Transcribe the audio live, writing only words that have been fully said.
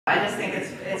I just think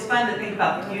it's fun to think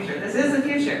about the future. This is the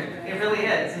future. It really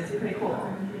is. It's pretty cool.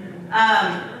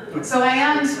 So I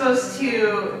am supposed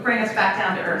to bring us back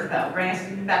down to earth, though. Bring us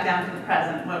back down to the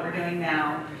present, what we're doing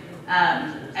now,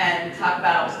 and talk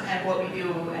about kind of what we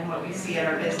do and what we see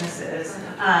at our businesses.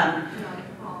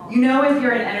 You know, if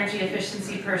you're an energy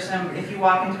efficiency person, if you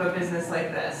walk into a business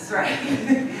like this, right?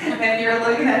 And you're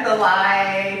looking at the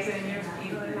lights,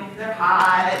 and they're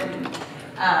hot,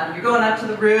 and you're going up to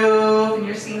the roof, and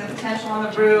you're seeing the potential on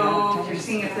the roof. You're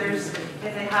seeing if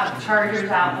they have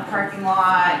chargers out in the parking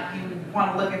lot. You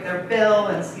want to look at their bill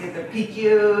and see if their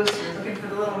PQs. You're looking for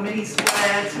the little mini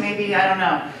splits. Maybe, I don't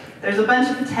know. There's a bunch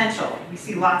of potential. We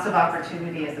see lots of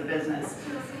opportunity as a business.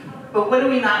 But what do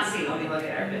we not see when we look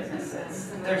at our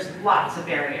businesses? There's lots of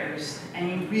barriers, and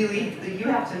you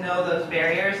have to know those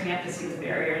barriers, and you have to see the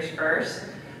barriers first.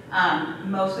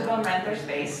 Most of them rent their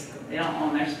space. They don't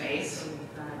own their space.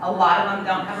 A lot of them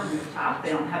don't have a rooftop. They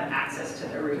don't have access to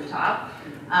their rooftop.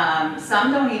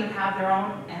 Some don't even have their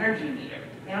own energy meter.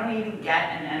 They don't even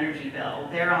get an energy bill.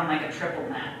 They're on like a triple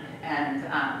net, and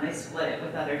they split it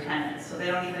with other tenants, so they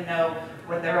don't even know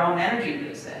what their own energy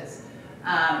use is.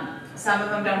 Some of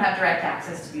them don't have direct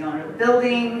access to the owner of the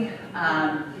building.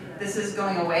 This is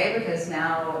going away because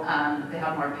now they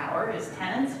have more power as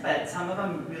tenants, but some of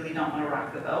them really don't want to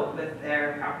rock the boat with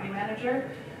their property manager.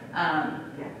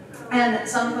 And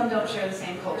some of them don't share the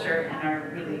same culture and are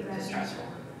really distrustful.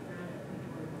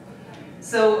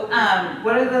 So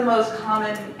what are the most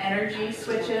common energy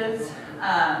switches?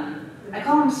 I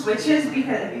call them switches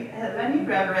because, have any of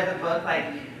you ever read the book, like,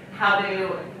 How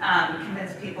to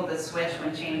Convince People to Switch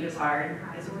When Change is Hard?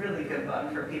 It's a really good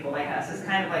book for people like us. It's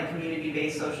kind of like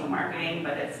community-based social marketing,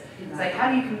 but it's like, how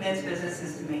do you convince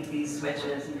businesses to make these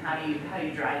switches, and how do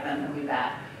you drive them to do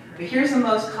that? But here's the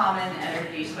most common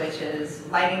energy switches: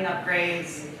 lighting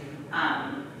upgrades.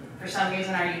 For some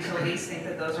reason, our utilities think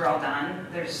that those are all done.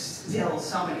 There's still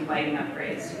so many lighting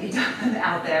upgrades to be done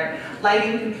out there.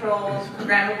 Lighting controls,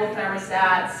 programmable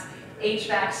thermostats,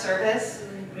 HVAC service.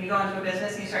 When you go into a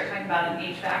business and you start talking about an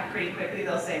HVAC, pretty quickly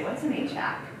they'll say, what's an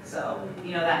HVAC? So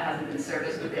you know that hasn't been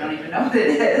serviced, but they don't even know what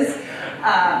it is.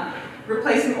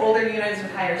 Replacing older units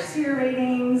with higher SEER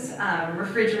ratings.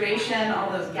 Refrigeration,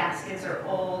 all those gaskets are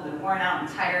old and worn out and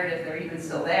tired if they're even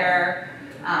still there.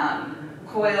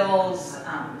 Coils,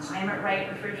 climate right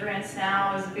refrigerants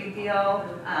now is a big deal.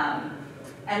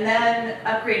 And then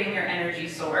upgrading your energy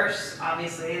source.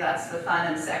 Obviously, that's the fun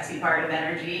and sexy part of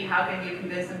energy. How can you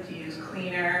convince them to use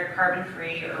cleaner,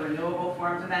 carbon-free, or renewable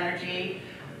forms of energy?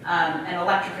 And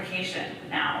electrification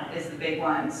now is the big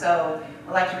one. So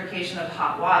electrification of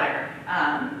hot water.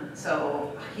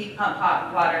 So heat pump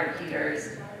hot water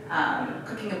heaters,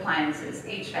 cooking appliances,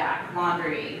 HVAC,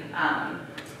 laundry,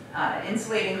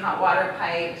 insulating hot water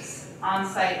pipes,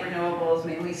 on-site renewables,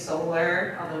 mainly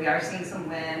solar, although we are seeing some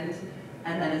wind,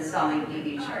 and then installing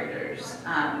EV chargers.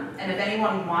 And if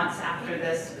anyone wants, after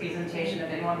this presentation,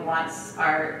 if anyone wants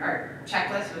our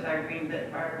checklist with our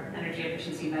energy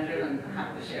efficiency measures, I'm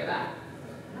happy to share that.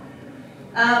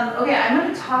 Okay, I'm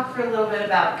going to talk for a little bit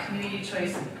about community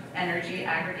choice energy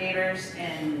aggregators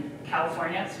in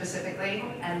California specifically,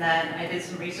 and then I did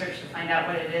some research to find out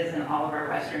what it is in all of our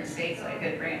western states so I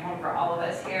could bring it home for all of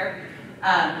us here.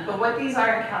 But what these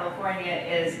are in California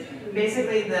is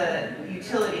basically the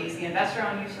utilities, the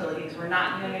investor-owned utilities, were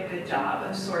not doing a good job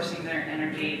of sourcing their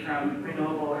energy from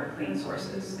renewable or clean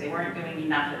sources. They weren't doing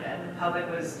enough of it. The public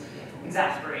was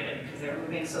exasperated because they were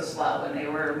moving so slow, and they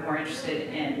were more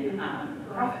interested in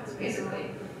profits,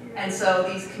 basically. And so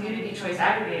these community choice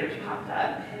aggregators popped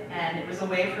up, and it was a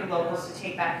way for locals to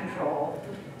take back control,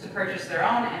 to purchase their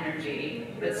own energy,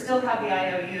 but still have the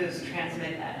IOUs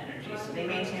transmit that energy. So they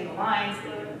maintain the lines, they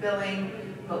do the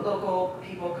billing, but local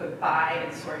people could buy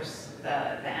and source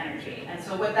the energy. And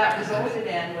so what that resulted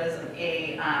in was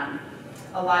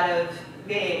a lot of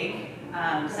big,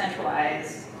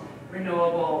 centralized,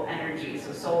 renewable energy,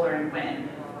 so solar and wind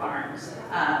farms,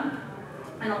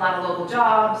 and a lot of local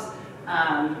jobs.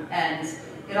 And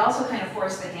it also kind of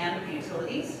forced the hand of the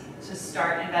utilities to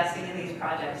start investing in these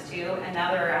projects too. And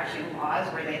now there are actually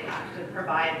laws where they have to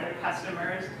provide their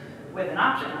customers with an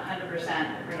option,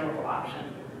 100% renewable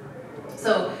option.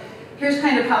 So here's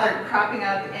kind of how they're cropping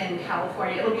up in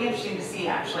California. It'll be interesting to see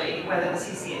actually whether the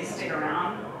CCAs stick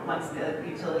around once the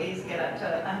utilities get up to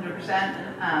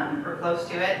 100% or close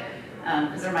to it,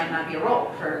 because there might not be a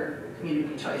role for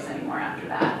community choice anymore after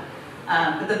that.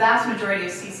 But the vast majority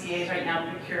of CCAs right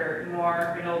now procure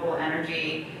more renewable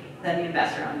energy than the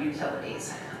investor-owned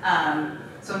utilities.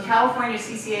 So in California,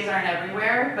 CCAs aren't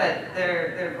everywhere, but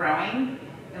they're growing.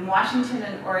 In Washington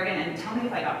and Oregon, and tell me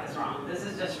if I got this wrong, this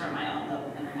is just from my own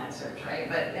little internet search, right?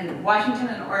 But in Washington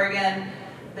and Oregon,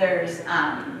 there's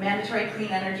mandatory clean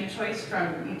energy choice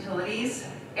from utilities.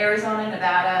 Arizona,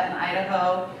 Nevada, and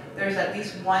Idaho, there's at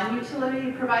least one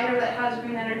utility provider that has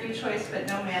green energy choice, but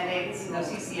no mandates, no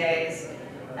CCAs.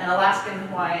 And Alaska and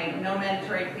Hawaii, no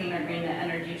mandatory clean or green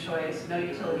energy choice, no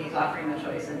utilities offering the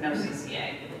choice, and no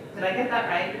CCA. Did I get that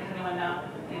right? Does anyone know?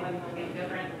 Anyone think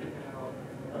different?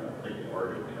 I think in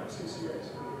Oregon we have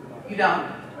CCAs. You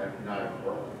don't? Not in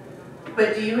Portland.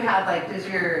 But do you have, like,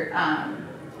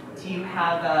 do you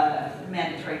have a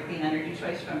mandatory clean energy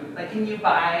choice from, like, can you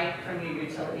buy from your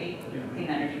utility clean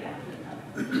energy?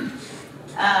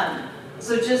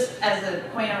 So just as a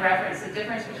point of reference, the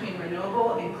difference between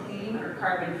renewable and clean or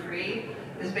carbon-free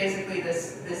is basically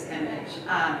this image.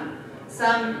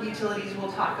 Some utilities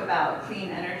will talk about clean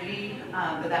energy,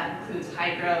 but that includes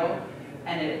hydro,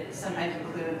 and it sometimes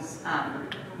includes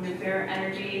nuclear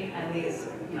energy, and these,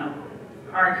 you know,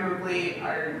 arguably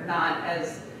are not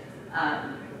as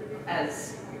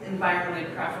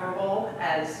environmentally preferable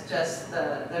as just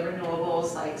the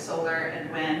renewables like solar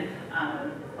and wind.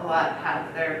 A lot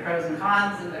have their pros and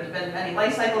cons, and there's been many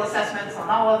life cycle assessments on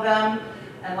all of them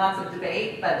and lots of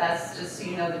debate, but that's just so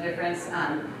you know the difference.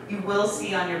 You will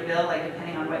see on your bill, like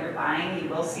depending on what you're buying, you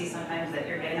will see sometimes that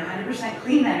you're getting 100%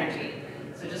 clean energy.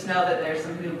 So just know that there's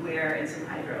some nuclear and some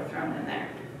hydro thrown in there.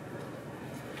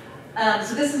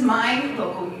 So this is my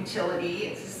local utility.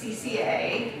 It's a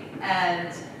CCA,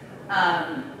 and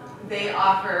they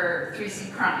offer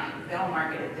 3C Prime. They all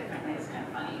market it differently. It's kind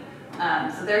of funny.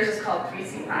 So theirs is called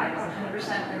 3C Prime. It's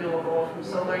 100% renewable from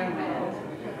solar and wind.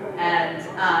 And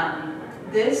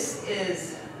this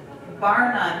is,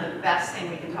 bar none, the best thing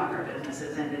we can talk our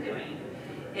businesses into doing.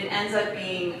 It ends up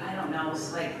being, I don't know,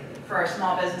 like for our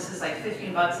small businesses, like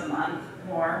 15 bucks a month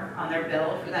more on their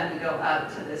bill for them to go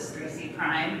up to this 3C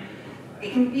Prime.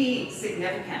 It can be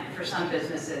significant for some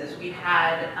businesses. We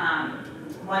had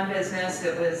one business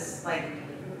that was like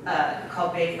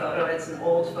called Bay Photo. It's an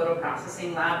old photo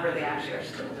processing lab where they actually are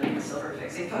still doing silver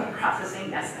fixing photo processing.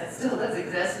 Yes, that still does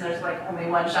exist, and there's like only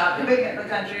one shop doing it in the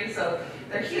country, so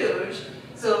they're huge.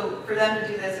 So for them to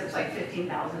do this, it was like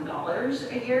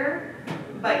 $15,000 a year.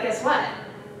 But guess what?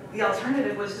 The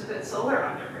alternative was to put solar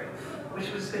on their roof,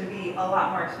 which was going to be a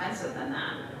lot more expensive than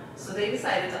that. So they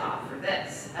decided to offer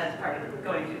this as part of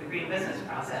going through the green business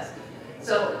process.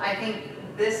 So I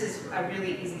think this is a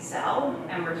really easy sell,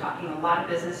 and we're talking a lot of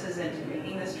businesses into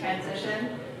making this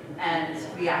transition. And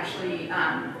we actually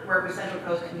work with Central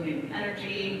Coast Community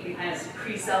Energy. We kind of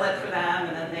pre-sell it for them,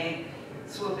 and then they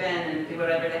swoop in and do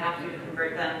whatever they have to do to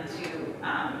convert them to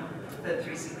the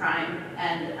 3C Prime.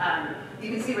 And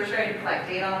you can see we're starting to collect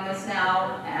data on this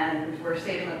now, and we're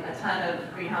saving a ton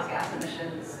of greenhouse gas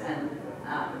emissions, and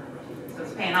so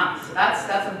it's paying off. So that's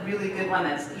a really good one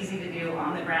that's easy to do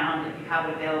on the ground if you have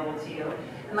it available to you.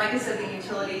 And like I said, the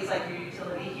utilities, like your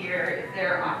utility here, if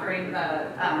they're offering the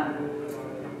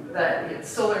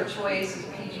solar choice is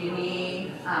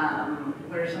PG&E.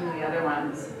 What are some of the other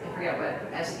ones? I forget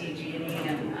what SDG&E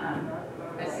and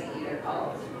SCE they're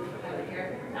called. Have it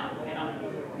here? No, I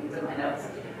don't. It's in my notes.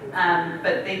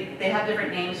 But they have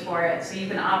different names for it, so you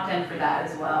can opt in for that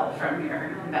as well from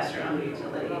your investor-owned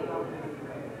utility.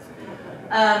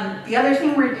 The other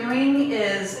thing we're doing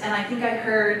is, and I think I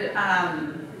heard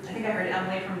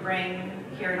Emily from Bring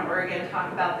here in Oregon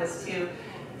talk about this too.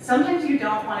 Sometimes you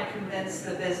don't want to convince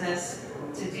the business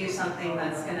to do something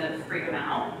that's going to freak them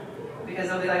out, because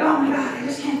they'll be like, oh my God, I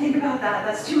just can't think about that.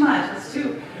 That's too much. That's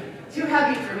too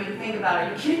heavy for me to think about.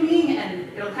 Are you kidding me?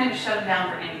 And it'll kind of shut them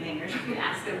down for anything you're trying to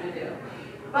ask them to do.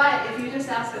 But if you just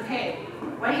ask them, hey,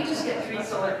 why don't you just get 3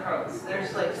 solar pros?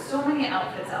 There's like so many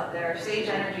outfits out there. Sage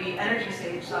Energy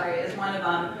Sage, sorry, is one of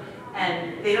them.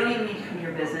 And they don't even need to come to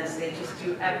your business. They just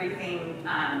do everything,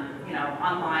 you know,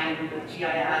 online with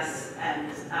GIS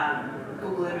and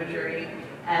Google imagery,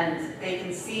 and they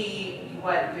can see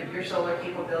what your solar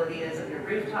capability is of your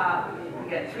rooftop. You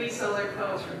get 3 solar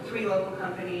quotes from 3 local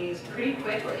companies pretty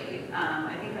quickly,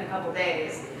 I think in a couple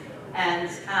days. And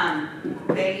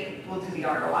they will do the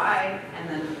ROI, and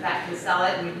then that can sell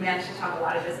it. And we've managed to talk a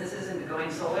lot of businesses into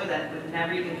going solar that would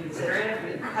never even consider it if we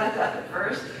had brought it up at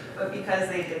first. But because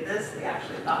they did this, they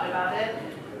actually thought about it.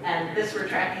 And this we're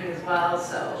tracking as well.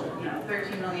 So, you know,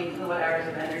 13 million kilowatt hours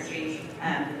of energy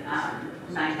and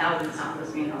 9,000 pounds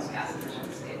of greenhouse gas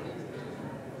emissions saved.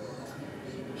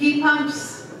 Heat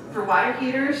pumps for water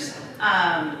heaters.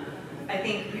 I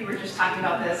think we were just talking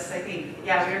about this. I think,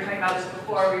 yeah, we were talking about this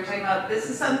before. We were talking about this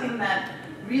is something that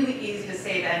really easy to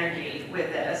save energy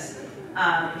with this.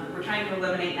 We're trying to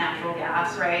eliminate natural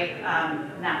gas, right?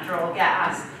 Natural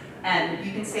gas. And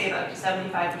you can save up to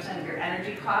 75% of your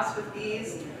energy costs with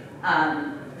these.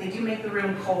 They do make the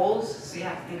room cold, so you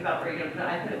have to think about where you're going to put it.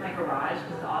 I put it in my garage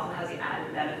because it also has the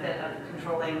added benefit of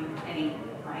controlling any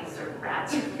mice or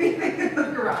rats or anything in the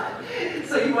garage.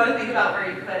 So you want to think about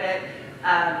where you put it.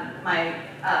 My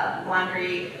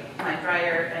laundry, my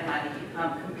dryer, and my heat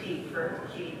pump compete for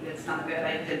heat. It's not good.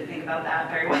 I didn't think about that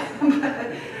very well.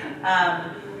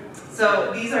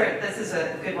 So this is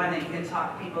a good one that you can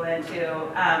talk people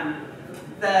into.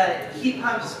 The heat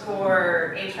pumps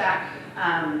for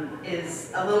HVAC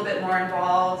is a little bit more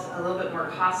involved, a little bit more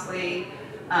costly.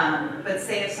 But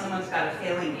say if someone's got a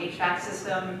failing HVAC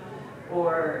system,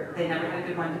 or they never had a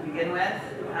good one to begin with,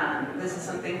 this is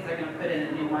something if they're going to put in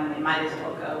a new one, they might as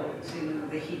well go to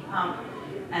the heat pump.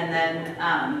 And then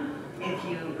if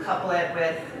you couple it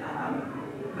with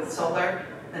solar,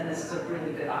 then this is a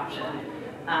really good option.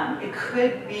 It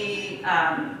could be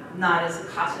not as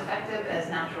cost effective as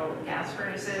natural gas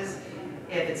furnaces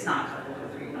if it's not coupled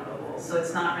with renewables. So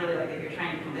it's not really like if you're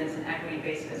trying to convince an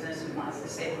equity-based business who wants to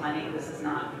save money, this is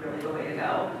not really the way to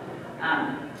go.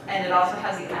 And it also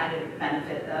has the added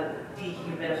benefit of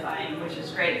dehumidifying, which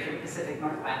is great for the Pacific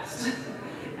Northwest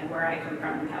and where I come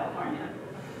from in California.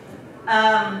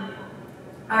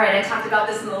 All right, I talked about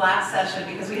this in the last session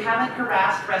because we haven't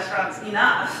harassed restaurants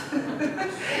enough.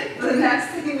 The next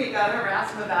thing we got to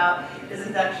harass them about is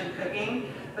induction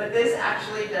cooking. But this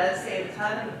actually does save a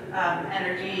ton of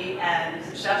energy, and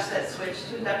chefs that switch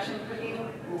to induction cooking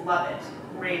love it,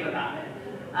 rave about it.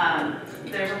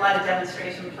 There's a lot of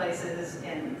demonstration places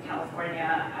in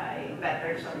California. I bet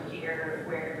there's some here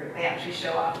where they actually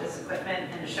show off this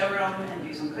equipment in a showroom and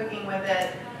do some cooking with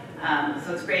it.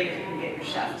 So it's great if you can get your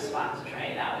chef spot to try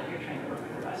it out if you're trying to work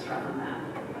with a restaurant on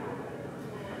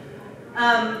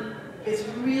that. It's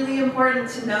really important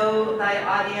to know thy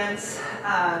audience.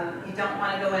 You don't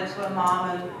want to go into a mom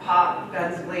and pop,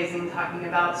 guns blazing, talking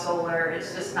about solar.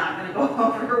 It's just not going to go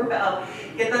over well.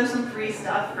 Get them some free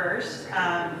stuff first.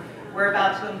 We're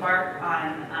about to embark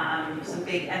on some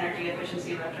big energy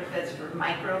efficiency retrofits for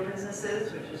micro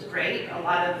businesses, which is great. A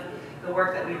lot of the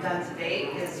work that we've done to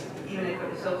date is even if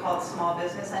it was so-called small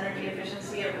business energy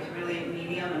efficiency, it was really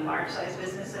medium and large-sized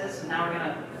businesses. So now we're going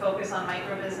to focus on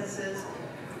micro businesses.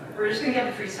 We're just going to give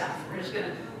them free stuff. We're just going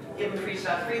to give them free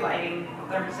stuff, free lighting,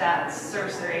 thermostats,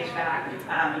 service their HVAC.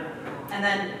 And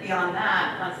then beyond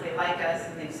that, once they like us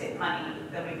and they save money,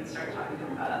 then we can start talking to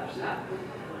them about other stuff.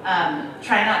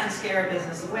 Try not to scare a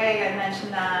business away, I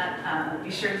mentioned that.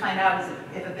 Be sure to find out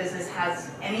if a business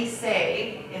has any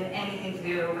say in anything to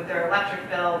do with their electric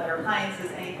bill, their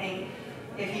appliances, anything.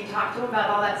 If you talk to them about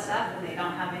all that stuff and they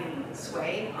don't have any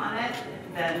sway on it,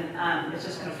 then it's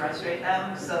just going to frustrate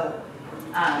them. So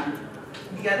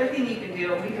the other thing you can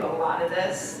do, and we do a lot of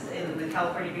this in the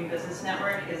California Green Business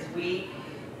Network, is we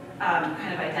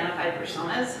kind of identify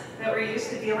personas that we're used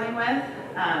to dealing with.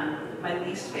 My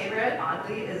least favorite,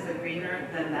 oddly, is the greener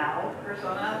than thou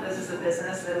persona. This is a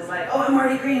business that is like, oh, I'm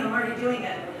already green, I'm already doing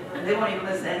it. And they won't even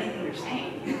listen to anything you're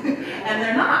saying. And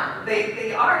they're not.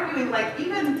 They are doing, like,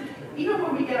 even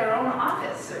when we get our own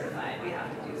office certified, we have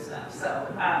to do stuff.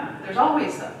 So there's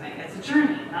always something. It's a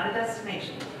journey, not a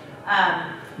destination.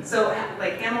 So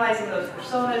like analyzing those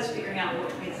personas, figuring out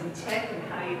what makes them tick and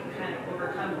how you can kind of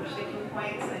overcome their sticking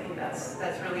points, I think that's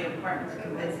really important to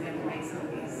convincing them to make some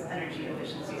of these energy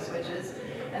efficiency switches.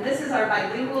 And this is our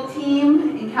bilingual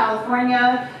team in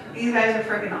California. These guys are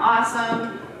freaking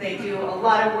awesome. They do a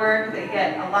lot of work. They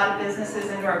get a lot of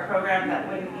businesses into our program that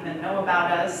wouldn't even know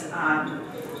about us.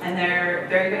 And they're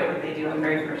very good at what they do and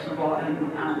very personable,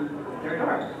 and they're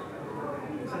adorable.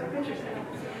 So their pictures there.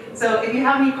 So if you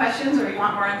have any questions or you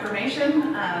want more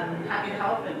information, I'm happy to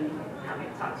help and happy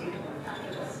to talk to you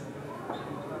after this.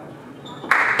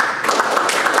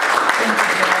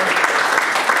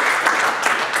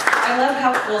 I love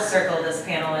how full circle this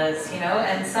panel is, you know,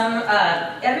 and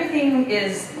everything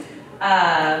is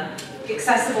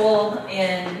accessible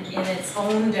in its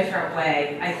own different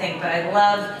way, I think, but I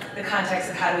love the context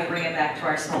of how do we bring it back to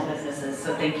our small businesses,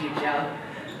 so thank you, Joe.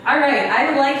 All right, I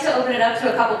would like to open it up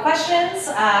to a couple questions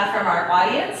from our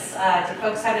audience. Do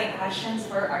folks have any questions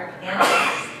for our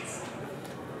panelists?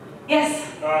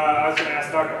 Yes? I was going to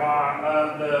ask Dr.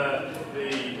 Ha,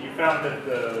 you found that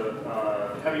the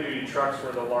heavy-duty trucks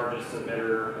were the largest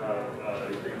emitter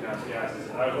of greenhouse gases.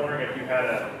 I was wondering if you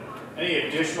had any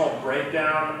additional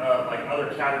breakdown of like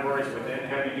other categories within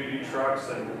heavy-duty trucks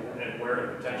and where to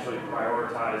potentially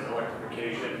prioritize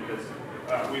electrification, because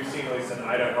we've seen, at least in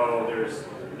Idaho,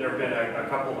 there have been a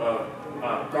couple of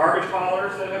garbage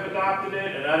haulers that have adopted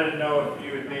it, and I didn't know if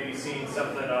you had maybe seen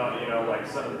something on, like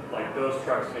some, like those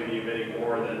trucks maybe emitting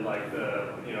more than like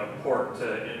the, port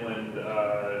to inland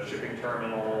shipping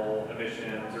terminal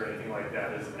emissions or anything like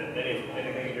that. Is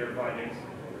anything in your findings?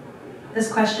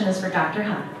 This question is for Dr.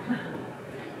 Hunt.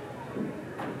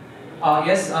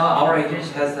 Yes, our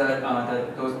agency has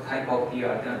those type of the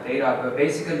data, but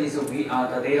basically, so the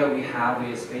data we have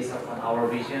is based upon our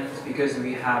regions because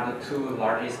we have the two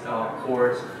largest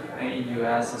ports in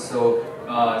U.S. So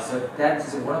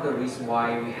that's one of the reasons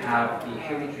why we have the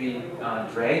heavy-duty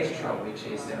drayage truck, which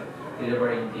is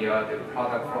delivering the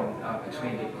product from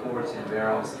between the ports and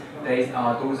warehouse.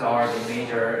 Those are the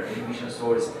major emission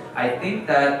source. I think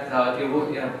that it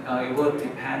will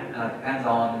depends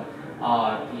on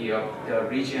the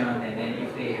region, and then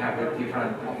if they have a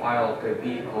different profile of the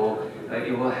vehicle,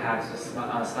 it will have a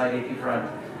slightly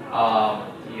different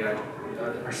the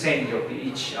percentage of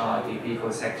each the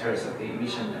vehicle sectors of the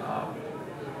emission.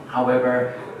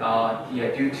 However,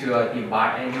 due to the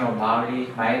annual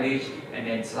mileage and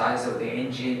then size of the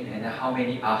engine and how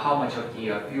much of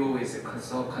the fuel is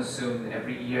consumed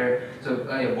every year, so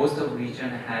most of the region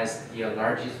has the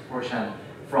largest portion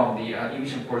from the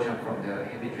emission portion from the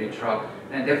heavy-duty truck,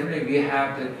 and definitely we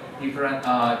have the different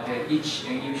each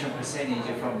emission percentage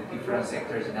from the different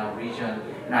sectors in our region,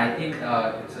 and I think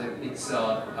it's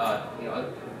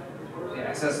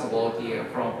accessible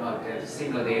from the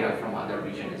similar data from other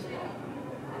regions as well.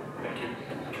 Thank you.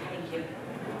 Thank you.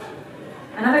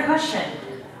 Another question?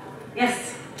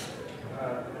 Yes.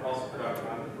 Also for Dr.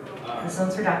 Hunt. This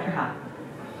one's for Dr. Hunt.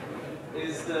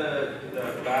 Is the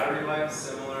battery life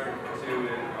similar to a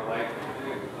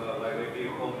lightweight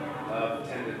vehicle of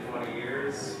 10 to 20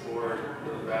 years for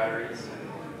those batteries? And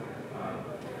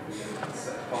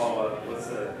follow up, is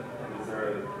there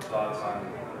thoughts on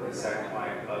the second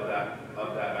life of that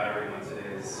battery once it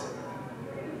is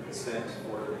spent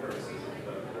for the purposes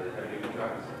of the heavy-duty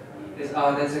trucks?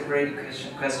 That's a great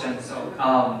question.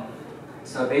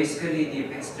 So basically, the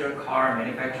passenger car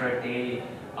manufacturer, the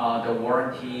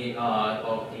warranty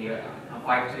of the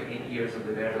 5 to 8 years of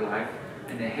the battery life,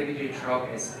 and the heavy-duty truck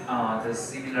is the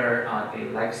similar the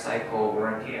life cycle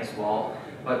warranty as well.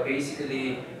 But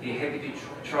basically, the heavy-duty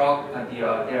truck,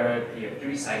 their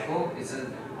duty cycle is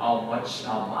much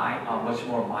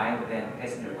more mild than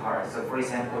passenger car. So for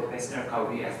example, passenger car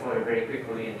we accelerate very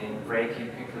quickly and then brake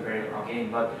in quickly very again.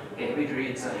 But the heavy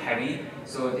duty is heavy,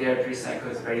 so their duty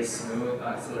cycle is very smooth.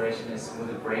 Acceleration is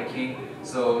smooth braking.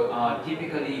 So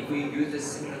typically, if we use a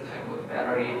similar type of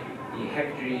battery, the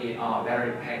heavy duty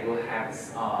battery pack will have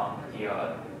the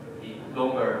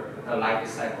longer life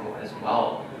cycle as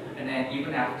well. And then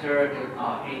even after the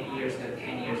 8 years to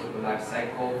 10 years of the life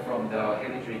cycle from the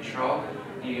heavy-duty truck,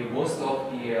 most of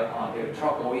the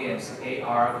truck OEMs, they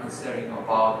are considering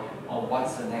about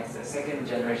what's the next second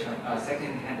generation,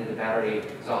 second-hand battery.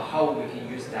 So how we can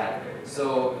use that.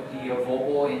 So the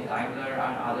Volvo and Daimler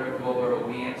and other global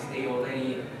OEMs, they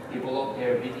already developed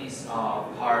their business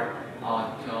part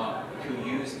to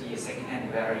use the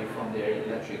second-hand battery from their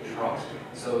electric trucks.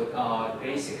 So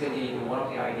basically, one of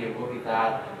the ideas will be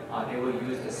that they will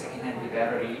use the second-hand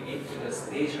battery into the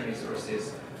stationary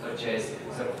sources, such as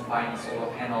combining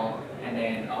solar panel and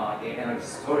then the energy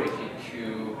storage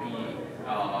to be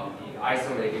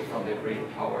isolated from the grid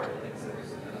power. It's a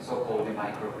so-called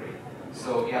microgrid.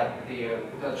 So yeah,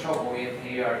 the truck OEM,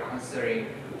 they are considering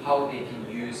how they can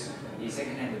use the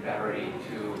second-hand battery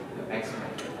to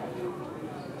maximize their profit.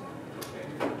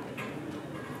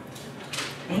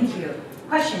 Thank you.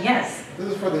 Question, yes? This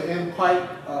is for the in-pipe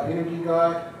energy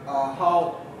guy.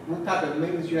 What type of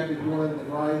maintenance you have to do on the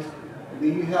device? And do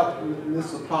you help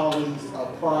municipalities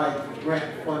apply for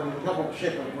grant funding, help them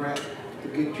shape a grant to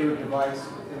get your device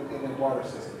in the water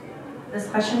system? This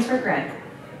question's for Greg.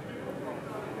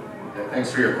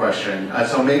 Thanks for your question.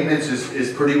 So maintenance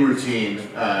is pretty routine.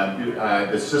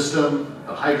 The system,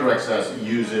 the HydroXS,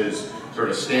 uses sort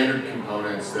of standard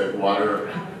components that water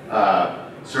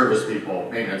service people,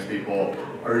 maintenance people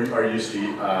are used to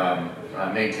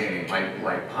maintaining,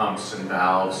 like pumps and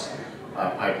valves,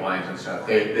 pipelines and stuff.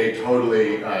 They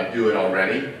totally do it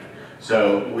already.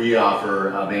 So we offer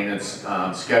a maintenance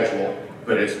schedule,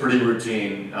 but it's pretty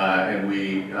routine, and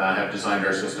we have designed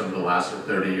our system to last for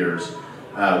 30 years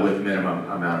with minimum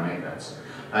amount of maintenance.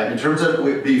 In terms of,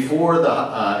 before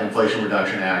the Inflation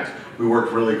Reduction Act, we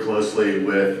worked really closely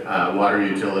with water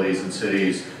utilities and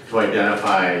cities to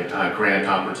identify grant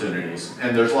opportunities.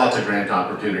 And there's lots of grant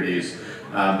opportunities,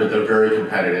 but they're very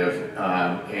competitive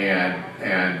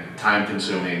and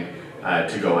time-consuming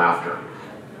to go after.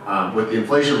 With the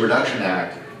Inflation Reduction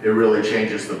Act, it really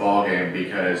changes the ballgame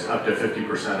because up to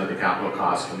 50% of the capital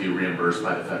costs can be reimbursed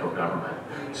by the federal government.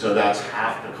 So that's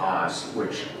half the cost,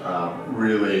 which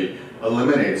really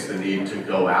eliminates the need to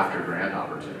go after grant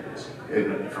opportunities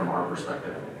from our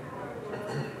perspective.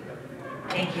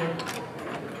 Thank you.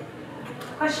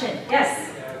 Question? Yes.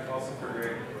 Also for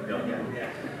Greg.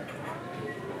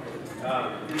 I'm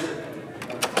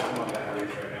on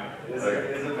batteries right now.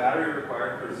 Is a battery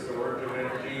required for storage of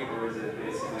energy, or is it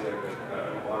basically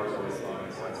like water's always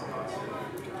flowing, so it's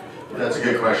constant? That's a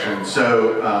good question.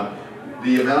 So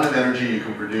the amount of energy you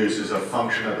can produce is a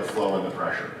function of the flow and the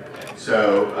pressure.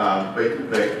 So,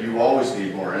 but you always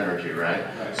need more energy, right?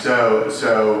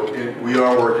 We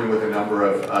are working with a number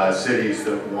of cities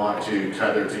that want to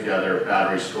tether together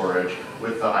battery storage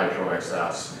with the hydro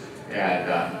excess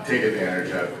and take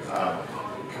advantage of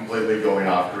completely going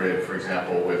off grid, for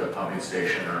example, with a pumping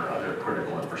station or other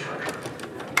critical infrastructure.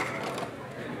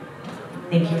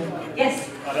 Thank you. Yes?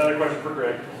 Another question for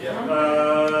Greg. Yeah.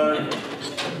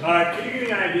 Can you give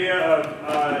me an idea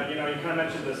of, you kind of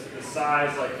mentioned the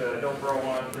size, like the Don't Grow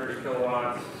one, 30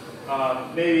 kilowatts.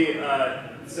 Maybe,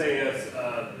 say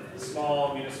a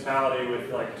small municipality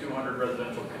with like 200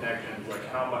 residential connections, like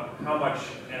how much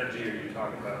energy are you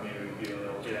talking about? Maybe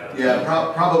they'll get out of Yeah,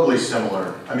 probably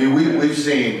similar. I mean, we've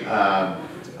seen,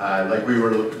 like we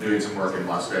were doing some work in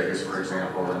Las Vegas, for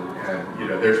example, and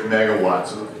there's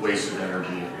megawatts of wasted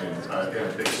energy in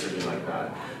a big city like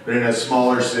that. But in a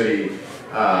smaller city,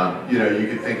 you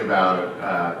could think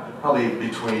about probably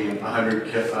between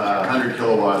 100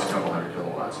 kilowatts, a couple hundred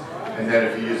kilowatts. And then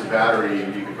if you use a battery,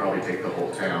 you could probably take the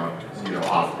whole town,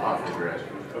 off the grid.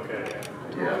 Okay.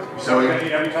 Yeah. So have you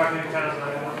talked to any towns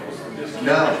like that?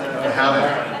 No, I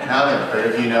haven't. But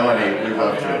if you know any, we'd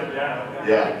love to.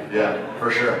 Yeah,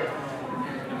 for sure.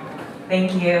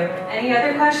 Thank you. Any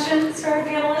other questions for our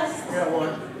panelists? Yeah,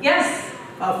 one. Yes.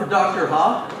 For Dr.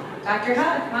 Ha. Dr.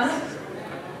 Ha,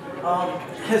 come on.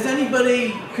 Has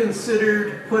anybody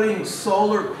considered putting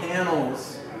solar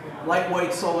panels,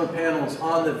 lightweight solar panels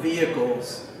on the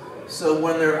vehicles, so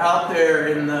when they're out there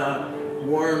in the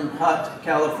warm, hot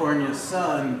California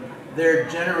sun, they're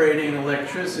generating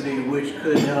electricity which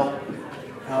could help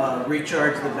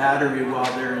recharge the battery while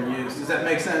they're in use? Does that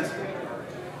make sense?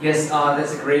 Yes,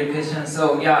 that's a great question.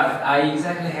 So yeah, I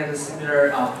exactly have a similar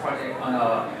project on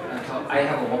I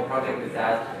have one project with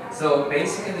that. So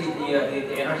basically,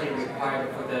 the energy required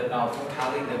for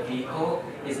powering the vehicle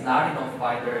is not enough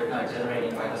by the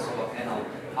generating by the solar panel.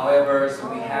 However, so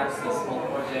we have this small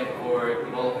project for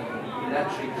developing the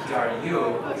electric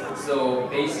TRU. So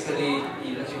basically,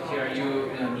 the electric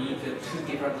TRU needs two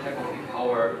different types of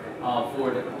power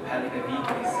for the propelling the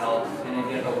vehicle itself, and then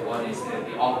the other one is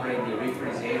the operating the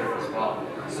refrigerator as well.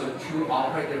 So to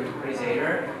operate the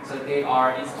refrigerator, so they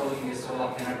are installing the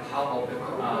solar panel top of the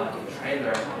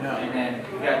trailer, and then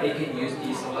they can use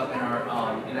the solar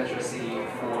panel electricity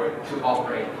to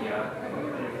operate the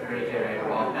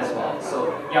refrigerator as well.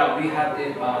 So we have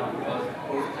the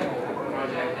both type of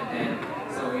project, and then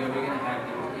so we're gonna have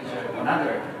the potential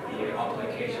another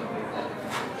application with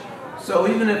that. So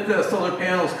even if the solar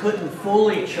panels couldn't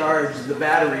fully charge the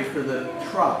battery for the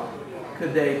truck,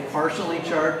 could they partially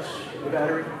charge the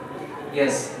battery?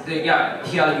 Yes,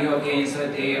 TRU again, so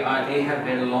they have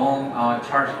very long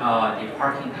the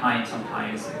parking time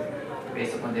sometimes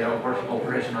based upon their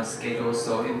operational schedule.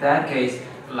 So in that case,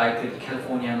 like in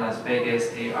California and Las Vegas,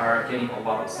 they are getting a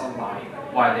lot of sunlight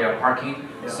while they are parking.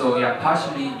 Yeah. So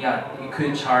partially, you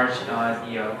could charge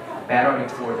the battery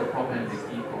for the propelling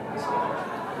vehicle as well.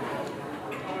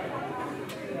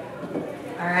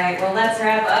 All right, well, let's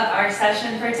wrap up our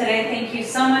session for today. Thank you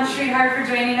so much, Sridhar, for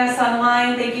joining us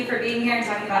online. Thank you for being here and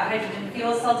talking about hydrogen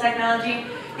fuel cell technology.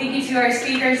 Thank you to our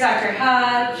speakers, Dr.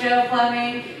 Ha, Joe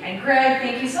Flemming, and Greg.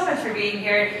 Thank you so much for being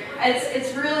here.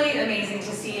 It's really amazing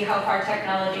to see how far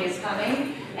technology is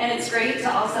coming, and it's great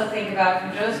to also think about,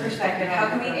 from Joe's perspective, how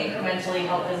can we incrementally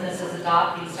help businesses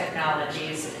adopt these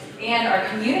technologies and our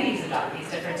communities adopt these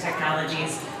different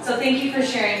technologies. So thank you for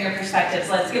sharing your perspectives.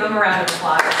 Let's give them a round of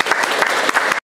applause.